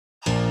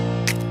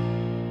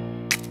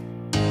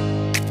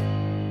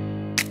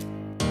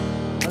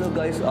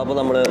Guys, അപ്പോൾ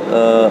നമ്മൾ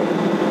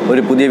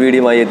ഒരു പുതിയ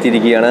വീഡിയോയുമായി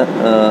എത്തിയിരിക്കുകയാണ്.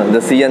 ദ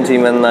സി ആൻഡ്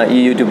സീം എന്ന ഈ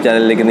യൂട്യൂബ്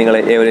ചാനലിലേക്ക് നിങ്ങളെ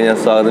ഏവരെയും ഞാൻ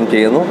സ്വാഗതം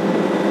ചെയ്യുന്നു.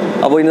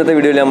 അപ്പോൾ ഇന്നത്തെ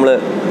വീഡിയോയിൽ നമ്മൾ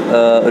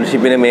ഒരു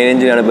ഷിപ്പിൻ്റെ മെയിൻ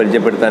എഞ്ചിനാണ്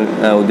പരിചയപ്പെടുത്താൻ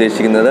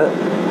ഉദ്ദേശിക്കുന്നത്.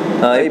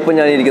 ഇപ്പോൾ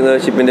ഞാൻ ഇരിക്കുന്നത്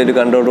ഷിപ്പിൻ്റെ ഒരു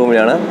കൺട്രോൾ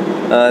റൂമിലാണ്.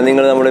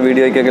 നിങ്ങൾ നമ്മുടെ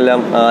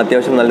വീഡിയോയ്ക്കെല്ലാം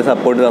അത്യാവശ്യം നല്ല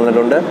സപ്പോർട്ട്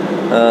തന്നിട്ടുണ്ട്.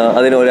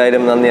 അതിന്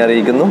 1000 നന്ദി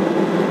അറിയിക്കുന്നു.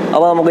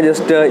 അപ്പോൾ നമുക്ക്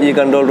ജസ്റ്റ് ഈ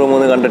കൺട്രോൾ റൂം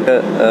ഒന്ന് കണ്ടിട്ട്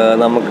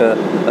നമുക്ക്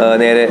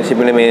നേരെ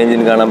ഷിപ്പിൻ്റെ മെയിൻ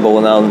എഞ്ചിൻ കാണാൻ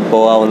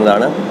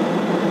പോകാവുന്നതാണ്.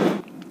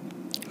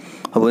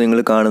 അപ്പോൾ നിങ്ങൾ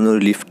കാണുന്ന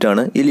ഒരു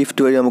ലിഫ്റ്റാണ്. ഈ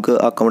ലിഫ്റ്റ് വഴി നമുക്ക്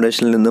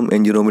അക്കോമഡേഷനിൽ നിന്നും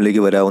എഞ്ചിൻ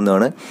റൂമിലേക്ക്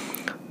വരാവുന്നതാണ്.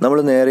 നമ്മൾ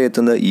നേരെ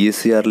എത്തുന്നത്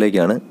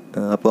ESCRലേക്കാണ്.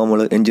 അപ്പോൾ നമ്മൾ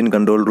എഞ്ചിൻ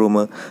കൺട്രോൾ റൂം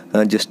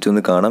ജസ്റ്റ്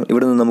ഒന്ന് കാണാം.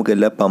 ഇവിടെ നിന്ന് നമുക്ക്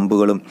എല്ലാ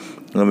പമ്പുകളും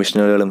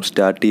മെഷീനറികളും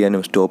സ്റ്റാർട്ട്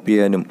ചെയ്യാനും സ്റ്റോപ്പ്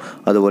ചെയ്യാനും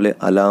അതുപോലെ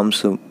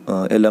അലാംസും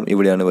എല്ലാം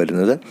ഇവിടെയാണ്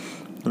വരുന്നത്.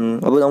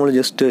 അപ്പോൾ നമ്മൾ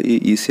ജസ്റ്റ് ഈ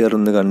ECR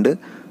ഒന്ന് കണ്ട്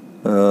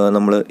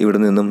നമ്മൾ ഇവിടെ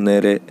നിന്നും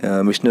നേരെ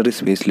മെഷീനറി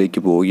സ്പേസിലേക്ക്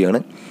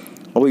പോവുകയാണ്.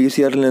 അപ്പോൾ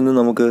ECRൽ നിന്ന്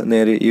നമുക്ക്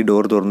നേരെ ഈ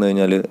ഡോർ തുറന്നു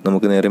കഴിഞ്ഞാൽ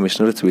നമുക്ക് നേരെ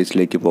മെഷീനറി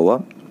സ്പേസിലേക്ക്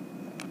പോവാം.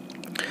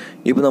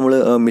 ഇപ്പോൾ നമ്മൾ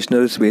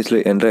മെഷീനറി സ്പേസിൽ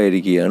എൻ്റർ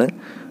ആയിരിക്കുകയാണ്.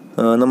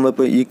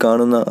 നമ്മളിപ്പോൾ ഈ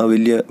കാണുന്ന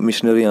വലിയ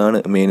മെഷീനറിയാണ്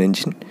മെയിൻ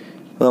എഞ്ചിൻ.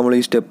 അപ്പോൾ നമ്മൾ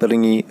ഈ സ്റ്റെപ്പ്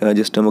ഇറങ്ങി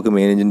ജസ്റ്റ് നമുക്ക്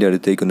മെയിൻ എഞ്ചിൻ്റെ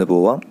അടുത്തേക്കൊന്ന്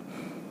പോവാം.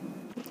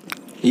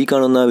 ഈ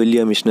കാണുന്ന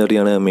വലിയ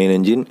മെഷീനറിയാണ് മെയിൻ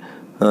എഞ്ചിൻ.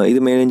 ഇത്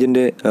മെയിൻ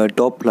എഞ്ചിൻ്റെ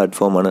ടോപ്പ്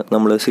പ്ലാറ്റ്ഫോമാണ്.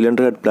 നമ്മൾ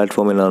സിലിണ്ടർ ഹെഡ്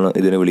പ്ലാറ്റ്ഫോം എന്നാണ്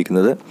ഇതിനെ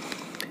വിളിക്കുന്നത്.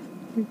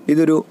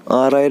 ഇതൊരു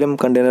 6000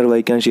 കണ്ടെയ്നർ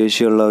വഹിക്കാൻ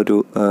ശേഷിയുള്ള ഒരു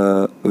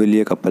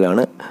വലിയ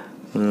കപ്പലാണ്.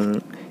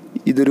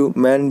 ഇതൊരു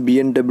മാൻ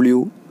BMW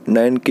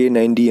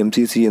 9K90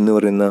 MCC എന്ന്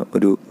പറയുന്ന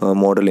ഒരു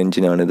മോഡൽ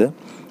എഞ്ചിനാണിത്.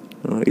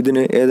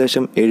 ഇതിന്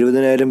ഏകദേശം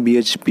 70,000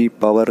 bhp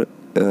പവർ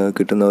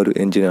കിട്ടുന്ന ഒരു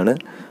എഞ്ചിനാണ്.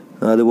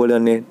 അതുപോലെ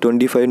തന്നെ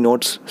 25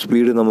 knots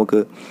സ്പീഡ് നമുക്ക്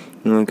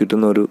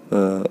കിട്ടുന്ന ഒരു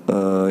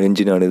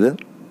എഞ്ചിനാണിത്.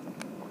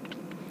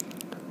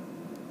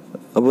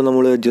 അപ്പോൾ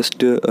നമ്മൾ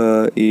ജസ്റ്റ്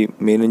ഈ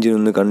മെയിൻ എഞ്ചിൻ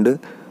ഒന്ന് കണ്ട്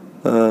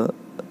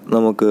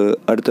നമുക്ക്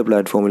അടുത്ത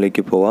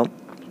പ്ലാറ്റ്ഫോമിലേക്ക് പോവാം.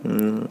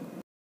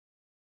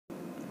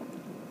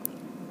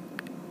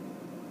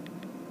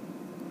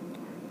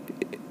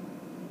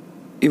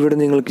 ഇവിടെ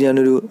നിങ്ങൾക്ക്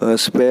ഞാനൊരു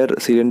സ്പെയർ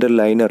സിലിണ്ടർ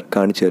ലൈനർ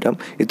കാണിച്ചു തരാം.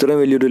 ഇത്രയും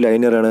വലിയൊരു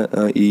ലൈനറാണ്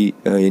ഈ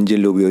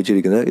എഞ്ചിനിൽ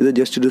ഉപയോഗിച്ചിരിക്കുന്നത്. ഇത്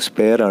ജസ്റ്റ് ഒരു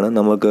സ്പെയർ ആണ്.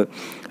 നമുക്ക്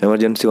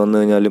എമർജൻസി വന്നു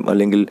കഴിഞ്ഞാലും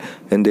അല്ലെങ്കിൽ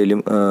എന്തെങ്കിലും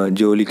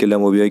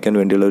ജോലിക്കെല്ലാം ഉപയോഗിക്കാൻ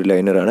വേണ്ടിയുള്ള ഒരു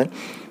ലൈനറാണ്.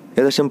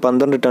 ഏകദേശം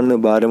 12 ടൺ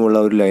ഭാരമുള്ള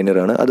ഒരു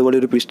ലൈനറാണ്. അതുപോലെ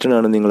ഒരു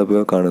പിസ്റ്റണാണ്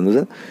നിങ്ങളിപ്പോൾ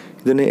കാണുന്നത്.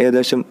 ഇതിന്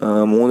ഏകദേശം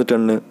 3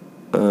 ടണ്ണ്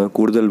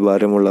കൂടുതൽ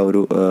ഭാരമുള്ള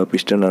ഒരു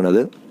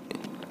പിസ്റ്റണാണത്.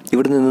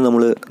 ഇവിടെ നിന്ന്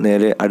നമ്മൾ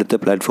നേരെ അടുത്ത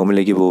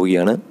പ്ലാറ്റ്ഫോമിലേക്ക്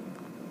പോവുകയാണ്.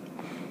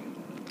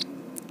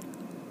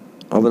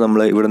 അപ്പോൾ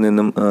നമ്മൾ ഇവിടെ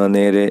നിന്നും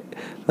നേരെ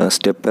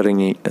സ്റ്റെപ്പ്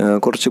ഇറങ്ങി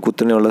കുറച്ച്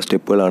കുത്തനെയുള്ള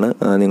സ്റ്റെപ്പുകളാണ്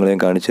നിങ്ങളെ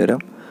കാണിച്ചു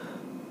തരാം.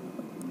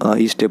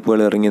 ഈ സ്റ്റെപ്പുകൾ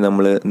ഇറങ്ങി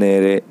നമ്മൾ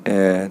നേരെ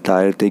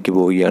താഴത്തേക്ക്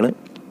പോവുകയാണ്.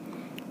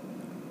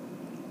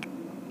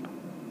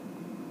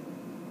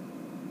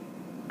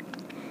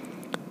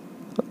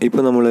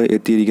 ഇപ്പോൾ നമ്മൾ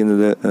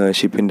എത്തിയിരിക്കുന്നത്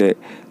ഷിപ്പിൻ്റെ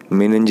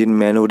മെയിൻ എഞ്ചിൻ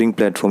മാനോവറിംഗ്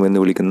പ്ലാറ്റ്ഫോം എന്ന്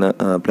വിളിക്കുന്ന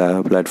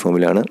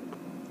പ്ലാറ്റ്ഫോമിലാണ്,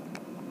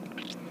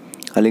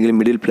 അല്ലെങ്കിൽ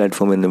മിഡിൽ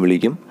പ്ലാറ്റ്ഫോം എന്ന്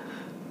വിളിക്കും.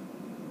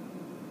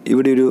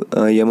 ഇവിടെ ഒരു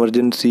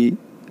എമർജൻസി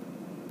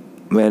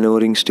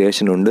മാനോവറിംഗ്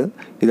സ്റ്റേഷനുണ്ട്.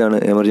 ഇതാണ്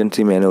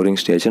എമർജൻസി മാനോവറിംഗ്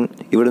സ്റ്റേഷൻ.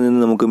 ഇവിടെ നിന്ന്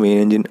നമുക്ക് മെയിൻ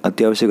എഞ്ചിൻ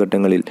അത്യാവശ്യ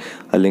ഘട്ടങ്ങളിൽ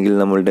അല്ലെങ്കിൽ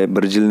നമ്മളുടെ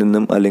ബ്രിഡ്ജിൽ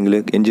നിന്നും അല്ലെങ്കിൽ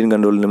എഞ്ചിൻ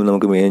കൺട്രോളിൽ നിന്നും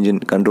നമുക്ക് മെയിൻ എഞ്ചിൻ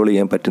കൺട്രോൾ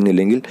ചെയ്യാൻ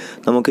പറ്റുന്നില്ലെങ്കിൽ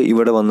നമുക്ക്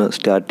ഇവിടെ വന്ന്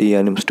സ്റ്റാർട്ട്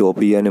ചെയ്യാനും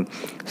സ്റ്റോപ്പ് ചെയ്യാനും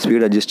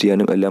സ്പീഡ് അഡ്ജസ്റ്റ്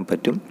ചെയ്യാനും എല്ലാം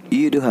പറ്റും.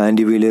 ഈ ഒരു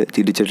ഹാൻഡ് വീൽ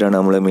തിരിച്ചിട്ടാണ്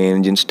നമ്മൾ മെയിൻ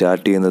എഞ്ചിൻ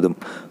സ്റ്റാർട്ട് ചെയ്യുന്നതും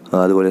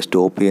അതുപോലെ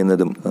സ്റ്റോപ്പ്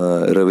ചെയ്യുന്നതും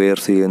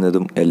റിവേഴ്സ്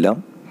ചെയ്യുന്നതും എല്ലാം.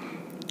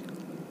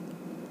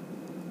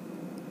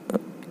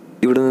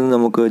 ഇവിടെ നിന്ന്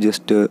നമുക്ക്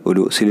ജസ്റ്റ്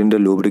ഒരു സിലിണ്ടർ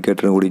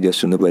ലൂബ്രിക്കേറ്ററും കൂടി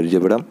ജസ്റ്റ് ഒന്ന്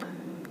പരിചയപ്പെടാം.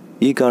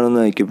 ഈ കാണുന്ന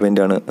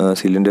എക്യുപ്മെൻ്റാണ്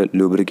സിലിണ്ടർ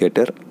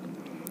ലൂബ്രിക്കേറ്റർ.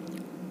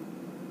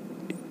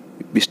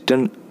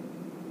 പിസ്റ്റൺ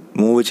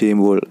മൂവ്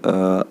ചെയ്യുമ്പോൾ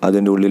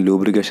അതിൻ്റെ ഉള്ളിൽ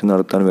ലൂബ്രിക്കേഷൻ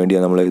നടത്താൻ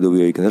വേണ്ടിയാണ് നമ്മൾ ഇത്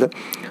ഉപയോഗിക്കുന്നത്.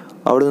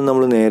 അവിടെ നിന്ന്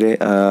നമ്മൾ നേരെ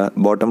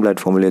ബോട്ടം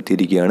പ്ലാറ്റ്ഫോമിൽ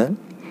എത്തിയിരിക്കുകയാണ്.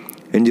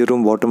 എഞ്ചിൻ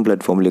റൂം ബോട്ടം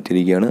പ്ലാറ്റ്ഫോമിൽ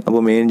എത്തിയിരിക്കുകയാണ്.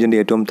 അപ്പോൾ മെയിൻ എഞ്ചിൻ്റെ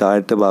ഏറ്റവും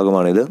താഴത്തെ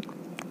ഭാഗമാണിത്.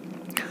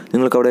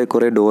 നിങ്ങൾക്കവിടെ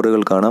കുറേ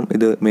ഡോറുകൾ കാണാം.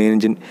 ഇത് മെയിൻ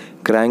എഞ്ചിൻ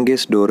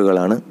ക്രാങ്കേസ്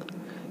ഡോറുകളാണ്.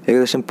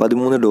 ഏകദേശം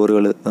 13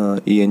 ഡോറുകൾ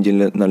ഈ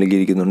എഞ്ചിനിൽ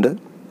നൽകിയിരിക്കുന്നുണ്ട്.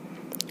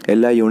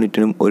 എല്ലാ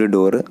യൂണിറ്റിനും ഒരു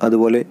ഡോറ്,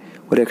 അതുപോലെ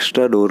ഒരു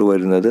എക്സ്ട്രാ ഡോറ്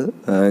വരുന്നത്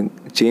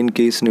ചെയിൻ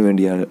കേസിന്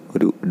വേണ്ടിയാണ്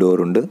ഒരു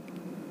ഡോറുണ്ട്.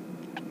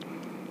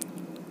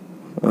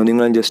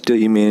 നിങ്ങൾ ജസ്റ്റ്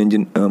ഈ മെയിൻ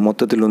എഞ്ചിൻ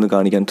മൊത്തത്തിലൊന്ന്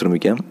കാണിക്കാൻ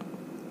ശ്രമിക്കാം.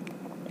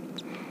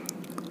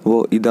 അപ്പോൾ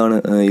ഇതാണ്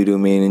ഈ ഒരു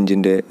മെയിൻ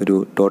എഞ്ചിൻ്റെ ഒരു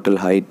ടോട്ടൽ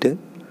ഹൈറ്റ്.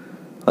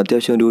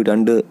 അത്യാവശ്യം ഒരു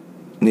 2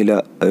 നില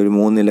ഒരു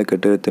 3 നില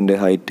കെട്ടിടത്തിൻ്റെ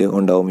ഹൈറ്റ്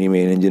ഉണ്ടാവും ഈ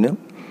മെയിൻ എഞ്ചിന്.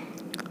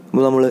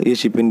 അപ്പോൾ നമ്മൾ ഈ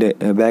ഷിപ്പിൻ്റെ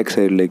ബാക്ക്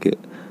സൈഡിലേക്ക്,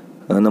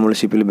 നമ്മൾ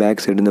ഷിപ്പിൽ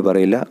ബാക്ക് സൈഡ് എന്ന്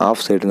പറയില്ല,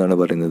 ഹാഫ് സൈഡ് എന്നാണ്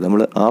പറയുന്നത്.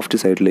 നമ്മൾ ആഫ്റ്റ്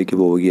സൈഡിലേക്ക്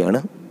പോവുകയാണ്.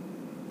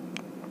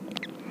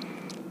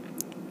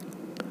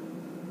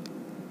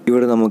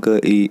 ഇവിടെ നമുക്ക്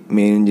ഈ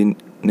മെയിൻ എഞ്ചിൻ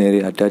നേരെ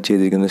അറ്റാച്ച്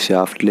ചെയ്തിരിക്കുന്ന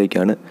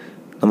ഷാഫ്റ്റിലേക്കാണ്.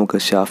 നമുക്ക്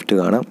ഷാഫ്റ്റ്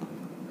കാണാം.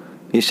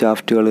 ഈ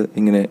ഷാഫ്റ്റുകൾ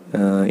ഇങ്ങനെ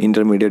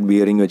ഇൻ്റർമീഡിയറ്റ്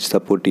ബിയറിംഗ് വെച്ച്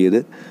സപ്പോർട്ട് ചെയ്ത്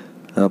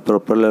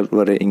പ്രൊപ്പല്ലർ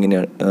വരെ ഇങ്ങനെ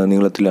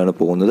നീളത്തിലാണ്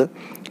പോകുന്നത്.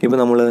 ഇപ്പോൾ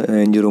നമ്മൾ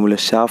എഞ്ചിൻ റൂമിലെ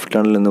ഷാഫ്റ്റ്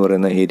ടണൽ എന്ന്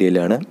പറയുന്ന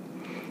ഏരിയയിലാണ്.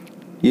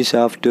 ഈ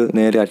ഷാഫ്റ്റ്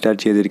നേരെ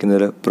അറ്റാച്ച്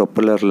ചെയ്തിരിക്കുന്നത്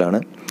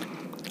പ്രൊപ്പല്ലറിലാണ്.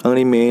 അങ്ങനെ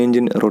ഈ മെയിൻ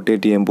എഞ്ചിൻ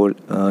റൊട്ടേറ്റ് ചെയ്യുമ്പോൾ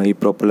ഈ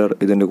പ്രൊപ്പല്ലർ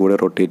ഇതിൻ്റെ കൂടെ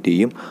റൊട്ടേറ്റ്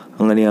ചെയ്യും.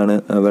 അങ്ങനെയാണ്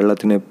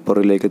വെള്ളത്തിനെ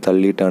പുറകിലേക്ക്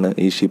തള്ളിയിട്ടാണ്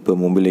ഈ ഷിപ്പ്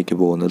മുമ്പിലേക്ക്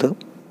പോകുന്നത്.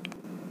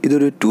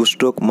 ഇതൊരു 2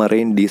 സ്ട്രോക്ക്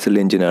മറൈൻ ഡീസൽ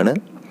എഞ്ചിനാണ്.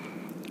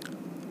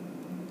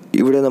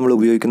 ഇവിടെ നമ്മൾ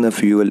ഉപയോഗിക്കുന്ന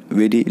fuel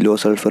very low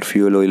sulphur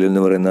fuel oil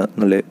എന്ന് പറയുന്ന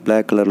നല്ല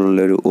ബ്ലാക്ക്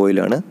കളറിലുള്ളൊരു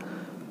ഓയിലാണ്.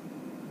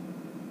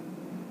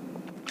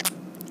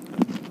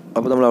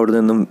 അപ്പോൾ നമ്മൾ അവിടെ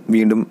നിന്നും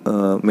വീണ്ടും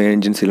മെയിൻ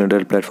എഞ്ചിൻ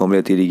സിലിണ്ടർ പ്ലാറ്റ്ഫോമിൽ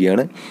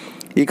എത്തിയിരിക്കുകയാണ്.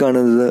 ഈ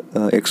കാണുന്നത്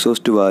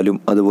എക്സോസ്റ്റ് വാലും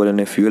അതുപോലെ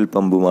തന്നെ ഫ്യൂവൽ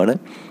പമ്പുമാണ്.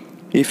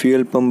 ഈ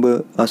fuel pump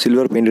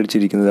silver paint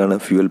അടിച്ചിരിക്കുന്നതാണ്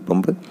fuel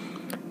pump.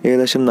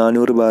 ഏകദേശം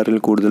 400 ബാരൽ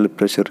കൂടുതൽ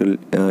പ്രഷറിൽ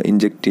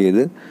ഇഞ്ചെക്റ്റ്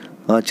ചെയ്ത്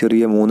ആ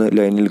ചെറിയ 3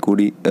 ലൈനിൽ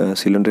കൂടി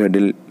സിലിണ്ടർ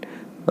ഹെഡിൽ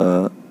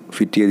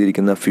ഫിറ്റ്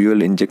ചെയ്തിരിക്കുന്ന ഫ്യൂവൽ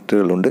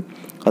ഇഞ്ചക്ടറുകളുണ്ട്.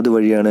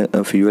 അതുവഴിയാണ്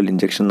ഫ്യൂവൽ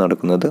ഇഞ്ചക്ഷൻ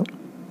നടക്കുന്നത്.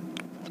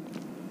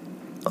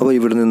 അപ്പോൾ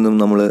ഇവിടെ നിന്നും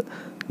നമ്മൾ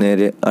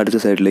നേരെ അടുത്ത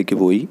സൈഡിലേക്ക്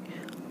പോയി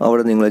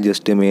അവിടെ നിങ്ങൾ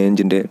ജസ്റ്റ് മെയിൻ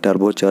എഞ്ചിൻ്റെ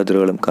ടർബോ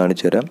ചാർജറുകളും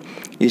കാണിച്ചു തരാം.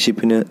 ഈ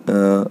ഷിപ്പിന്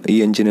ഈ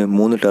എഞ്ചിന്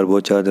 3 ടർബോ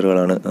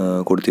ചാർജറുകളാണ്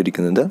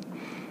കൊടുത്തിരിക്കുന്നത്.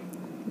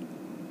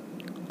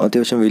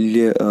 അത്യാവശ്യം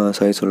വലിയ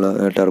സൈസുള്ള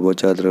ടർബോ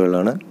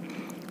ചാർജറുകളാണ്.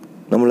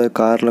 നമ്മൾ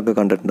കാറിലൊക്കെ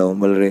കണ്ടിട്ടുണ്ടാവും,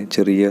 വളരെ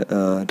ചെറിയ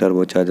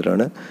ടർബോ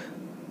ചാർജറാണ്.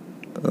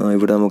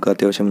 ഇവിടെ നമുക്ക്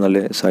അത്യാവശ്യം നല്ല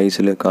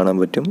സൈസിൽ കാണാൻ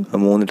പറ്റും.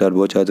 3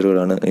 ടർബോ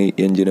ചാർജറുകളാണ് ഈ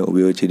എഞ്ചിന്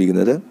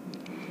ഉപയോഗിച്ചിരിക്കുന്നത്.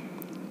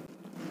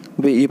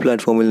 അപ്പോൾ ഈ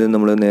പ്ലാറ്റ്ഫോമിൽ നിന്ന്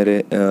നമ്മൾ നേരെ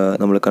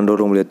നമ്മൾ കൺട്രോൾ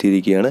റൂമിൽ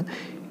എത്തിയിരിക്കുകയാണ്.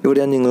 ഇവിടെ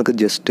ഞാൻ നിങ്ങൾക്ക്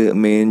ജസ്റ്റ്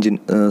മെയിൻ എഞ്ചിൻ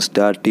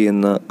സ്റ്റാർട്ട്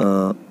ചെയ്യുന്ന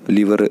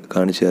ലിവർ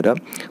കാണിച്ചു തരാം.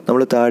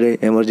 നമ്മൾ താഴെ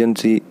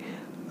എമർജൻസി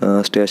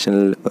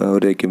സ്റ്റേഷനിൽ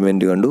ഒരു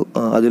എക്യുപ്മെൻറ്റ് കണ്ടു.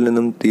 അതിൽ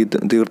നിന്നും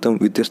തീർത്തും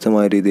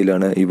വ്യത്യസ്തമായ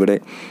രീതിയിലാണ് ഇവിടെ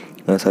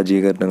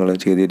സജ്ജീകരണങ്ങൾ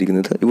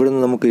ചെയ്തിരിക്കുന്നത്. ഇവിടെ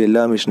നിന്ന് നമുക്ക്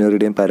എല്ലാ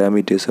മെഷീനറിയുടെയും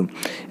പാരാമീറ്റേഴ്സും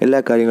എല്ലാ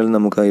കാര്യങ്ങളും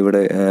നമുക്ക്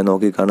ഇവിടെ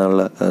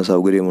നോക്കിക്കാണാനുള്ള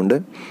സൗകര്യമുണ്ട്.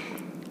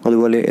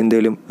 അതുപോലെ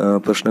എന്തെങ്കിലും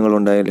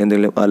പ്രശ്നങ്ങളുണ്ടായാൽ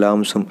എന്തെങ്കിലും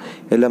അലാംസും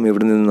എല്ലാം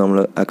ഇവിടെ നിന്ന് നമ്മൾ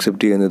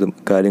അക്സെപ്റ്റ് ചെയ്യുന്നതും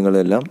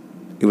കാര്യങ്ങളെല്ലാം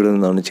ഇവിടെ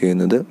നിന്നാണ്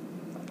ചെയ്യുന്നത്.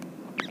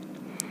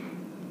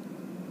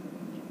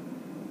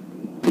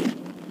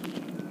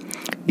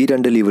 ഈ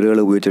 2 ലിവറുകൾ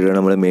ഉപയോഗിച്ചിട്ടാണ്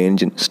നമ്മൾ മെയിൻ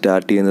എഞ്ചിൻ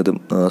സ്റ്റാർട്ട് ചെയ്യുന്നതും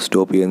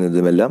സ്റ്റോപ്പ്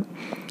ചെയ്യുന്നതുമെല്ലാം.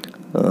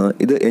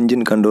 ഇത്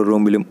എഞ്ചിൻ കൺട്രോൾ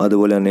റൂമിലും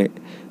അതുപോലെ തന്നെ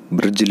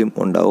ബ്രിഡ്ജിലും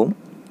ഉണ്ടാവും.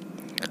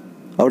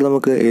 അവിടെ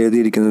നമുക്ക്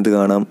എഴുതിയിരിക്കുന്നത്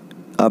കാണാം.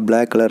 ആ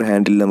ബ്ലാക്ക് കളർ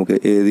ഹാൻഡിൽ നമുക്ക്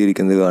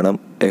എഴുതിയിരിക്കുന്നത് കാണാം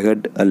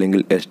എഹെഡ്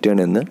അല്ലെങ്കിൽ എസ്റ്റേൺ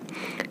എന്ന്.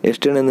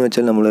 എസ്റ്റേൺ എന്ന്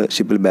വെച്ചാൽ നമ്മൾ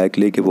ഷിപ്പിൽ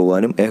ബാക്കിലേക്ക്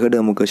പോകാനും എഹെഡ്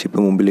നമുക്ക് ഷിപ്പ്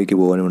മുമ്പിലേക്ക്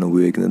പോകാനുമാണ്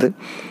ഉപയോഗിക്കുന്നത്.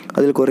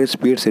 അതിൽ കുറേ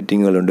speed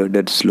സെറ്റിങ്ങുകളുണ്ട്,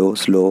 dead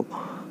slow,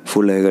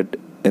 full ahead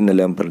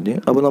എന്നെല്ലാം പറഞ്ഞ്.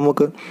 അപ്പോൾ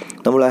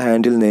നമ്മൾ ആ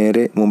ഹാൻഡിൽ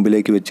നേരെ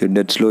മുമ്പിലേക്ക് വെച്ച്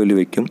ഡെഡ് സ്ലോയിൽ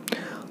വെക്കും.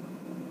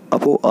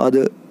 അപ്പോൾ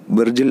അത്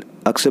ബ്രിഡ്ജിൽ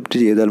അക്സെപ്റ്റ്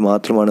ചെയ്താൽ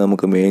മാത്രമാണ്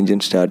നമുക്ക് മെയിൻ എഞ്ചിൻ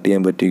സ്റ്റാർട്ട്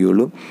ചെയ്യാൻ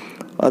പറ്റുകയുള്ളൂ.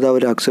 അത്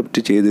അവർ അക്സെപ്റ്റ്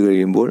ചെയ്ത്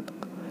കഴിയുമ്പോൾ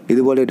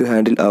ഇതുപോലെ ഒരു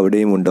ഹാൻഡിൽ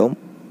അവിടെയും ഉണ്ടാവും.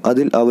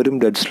 അതിൽ അവരും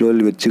ഡെഡ് സ്ലോയിൽ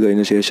വെച്ച്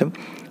കഴിഞ്ഞ ശേഷം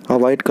ആ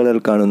വൈറ്റ് കളർ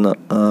കാണുന്ന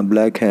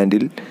ബ്ലാക്ക്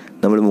ഹാൻഡിൽ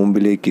നമ്മൾ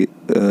മുമ്പിലേക്ക്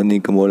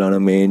നീക്കുമ്പോഴാണ്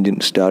മെയിൻ എഞ്ചിൻ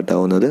സ്റ്റാർട്ട്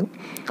ആവുന്നത്.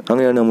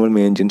 അങ്ങനെയാണ് നമ്മൾ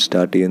മെയിൻ എഞ്ചിൻ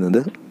സ്റ്റാർട്ട്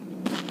ചെയ്യുന്നത്.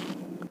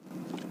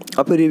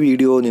 അപ്പോൾ ഈ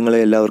വീഡിയോ നിങ്ങളെ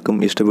എല്ലാവർക്കും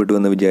ഇഷ്ടപ്പെട്ടു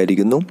എന്ന്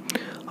വിചാരിക്കുന്നു.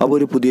 അപ്പോൾ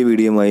ഒരു പുതിയ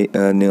വീഡിയോയുമായി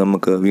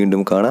നമുക്ക്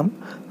വീണ്ടും കാണാം.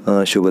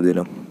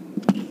 ശുഭദിനം.